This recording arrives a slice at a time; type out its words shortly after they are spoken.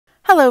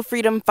Hello,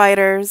 freedom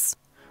fighters!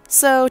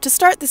 So, to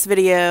start this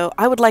video,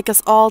 I would like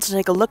us all to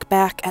take a look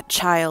back at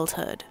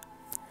childhood.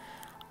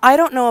 I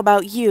don't know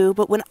about you,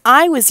 but when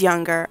I was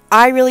younger,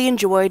 I really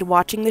enjoyed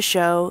watching the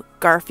show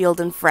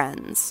Garfield and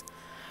Friends.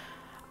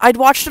 I'd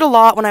watched it a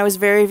lot when I was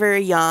very,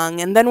 very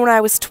young, and then when I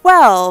was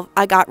 12,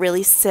 I got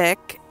really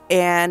sick,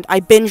 and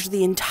I binged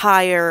the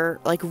entire,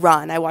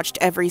 run. I watched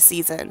every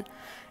season.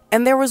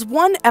 And there was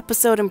one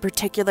episode in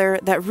particular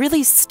that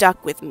really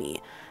stuck with me,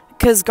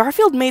 because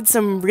Garfield made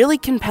some really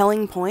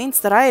compelling points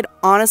that I had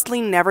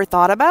honestly never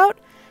thought about,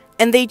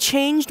 and they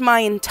changed my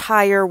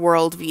entire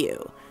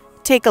worldview.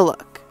 Take a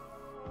look.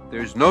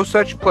 There's no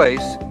such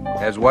place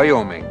as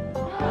Wyoming.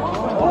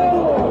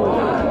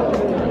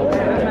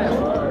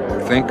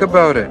 Think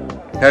about it.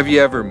 Have you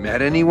ever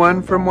met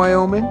anyone from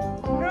Wyoming?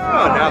 No,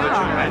 now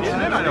that you mention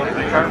it, I don't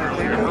think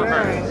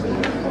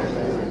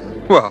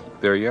I've. Well,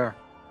 there you are.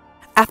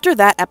 After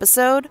that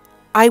episode,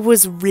 I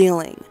was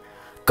reeling.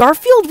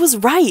 Garfield was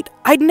right.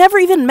 I'd never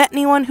even met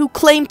anyone who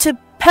claimed to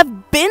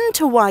have been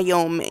to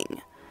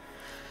Wyoming,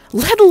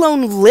 let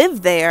alone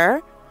live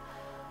there.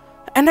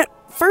 And at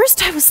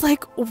first I was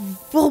like,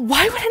 well,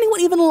 why would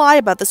anyone even lie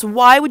about this?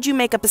 Why would you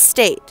make up a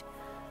state?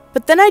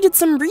 But then I did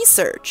some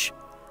research.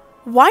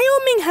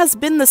 Wyoming has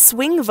been the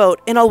swing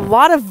vote in a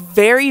lot of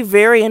very,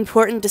 very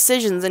important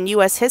decisions in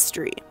U.S.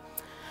 history.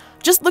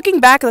 Just looking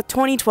back at the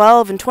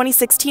 2012 and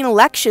 2016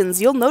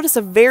 elections, you'll notice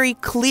a very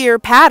clear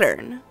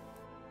pattern.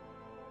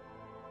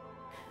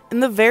 In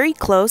the very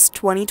close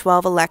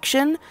 2012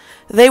 election,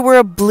 they were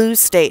a blue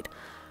state,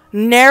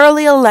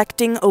 narrowly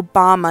electing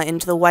Obama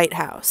into the White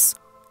House,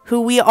 who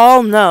we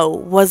all know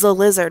was a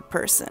lizard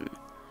person.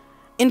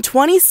 In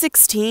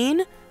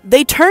 2016,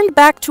 they turned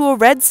back to a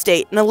red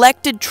state and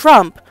elected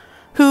Trump,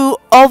 who,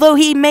 although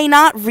he may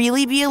not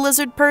really be a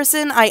lizard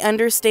person, I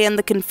understand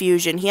the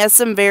confusion. He has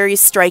some very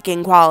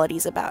striking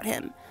qualities about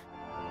him.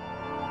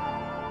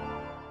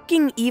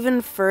 Looking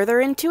even further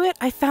into it,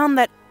 I found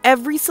that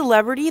every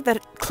celebrity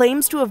that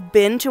claims to have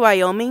been to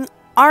Wyoming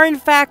are in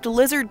fact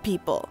lizard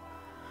people.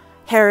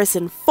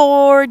 Harrison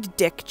Ford,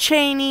 Dick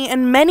Cheney,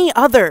 and many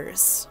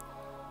others.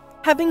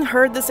 Having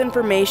heard this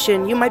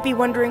information, you might be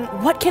wondering,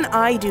 what can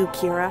I do,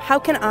 Kira? How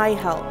can I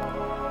help?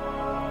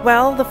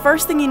 Well, the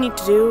first thing you need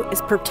to do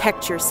is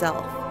protect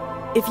yourself.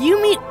 If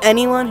you meet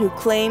anyone who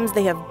claims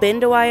they have been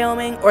to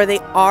Wyoming or they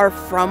are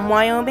from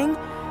Wyoming,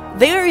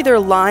 they are either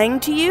lying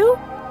to you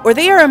or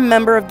they are a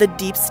member of the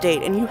deep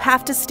state and you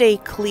have to stay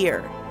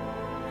clear.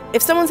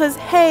 If someone says,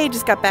 hey,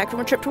 just got back from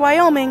a trip to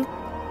Wyoming,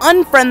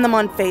 unfriend them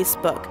on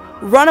Facebook,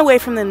 run away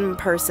from them in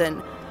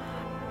person,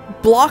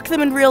 block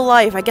them in real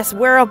life, I guess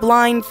wear a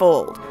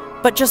blindfold,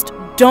 but just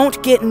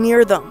don't get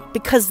near them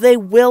because they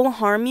will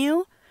harm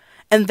you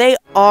and they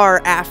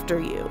are after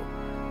you.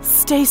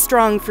 Stay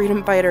strong,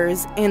 freedom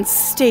fighters, and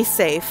stay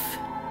safe.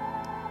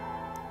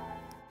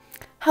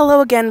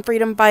 Hello again,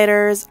 freedom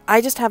fighters. I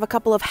just have a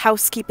couple of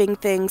housekeeping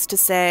things to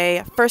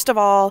say. First of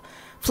all,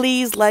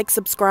 please like,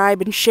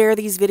 subscribe, and share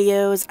these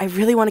videos. I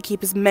really want to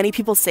keep as many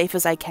people safe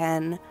as I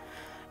can.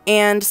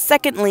 And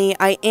secondly,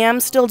 I am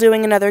still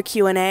doing another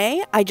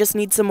Q&A. I just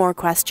need some more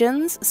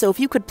questions. So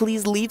if you could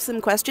please leave some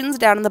questions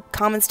down in the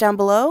comments down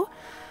below,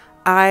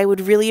 I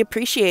would really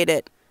appreciate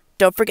it.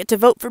 Don't forget to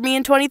vote for me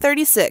in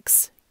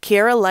 2036.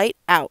 Kira Light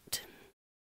out.